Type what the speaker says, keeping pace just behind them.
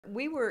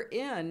we were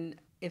in,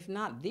 if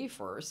not the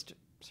first,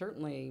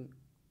 certainly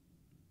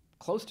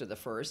close to the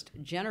first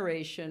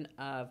generation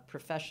of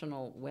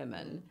professional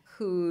women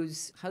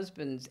whose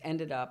husbands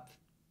ended up,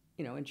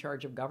 in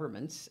charge of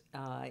governments.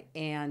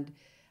 And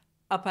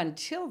up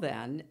until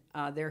then,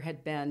 there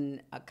had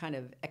been a kind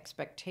of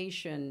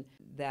expectation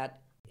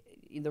that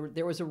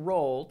there was a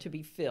role to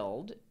be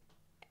filled,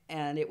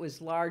 and it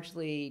was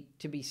largely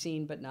to be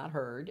seen but not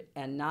heard,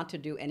 and not to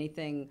do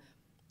anything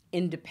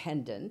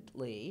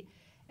independently.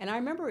 And I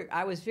remember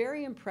I was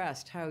very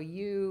impressed how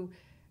you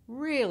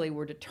really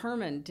were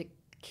determined to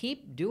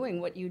keep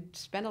doing what you'd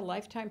spent a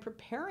lifetime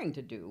preparing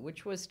to do,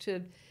 which was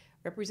to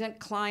represent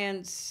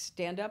clients,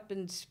 stand up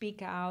and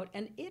speak out.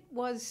 And it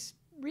was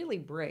really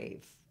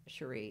brave,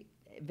 Cherie.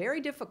 Very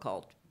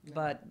difficult,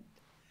 but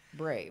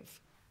brave.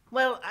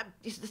 Well,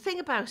 the thing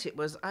about it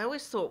was, I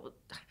always thought,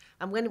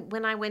 and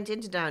when I went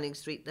into Downing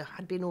Street, there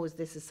had been always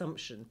this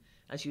assumption,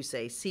 as you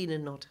say, seen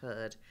and not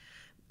heard.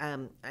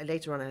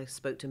 Later on, I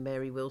spoke to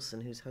Mary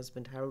Wilson, whose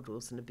husband, Harold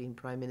Wilson, had been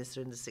Prime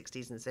Minister in the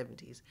 60s and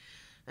 70s.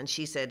 And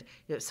she said,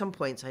 at some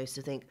points I used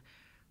to think,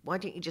 why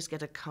don't you just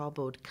get a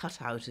cardboard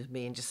cutout of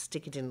me and just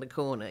stick it in the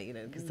corner,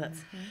 because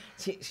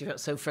she felt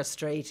so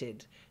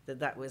frustrated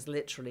that was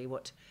literally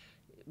what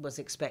was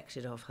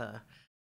expected of her.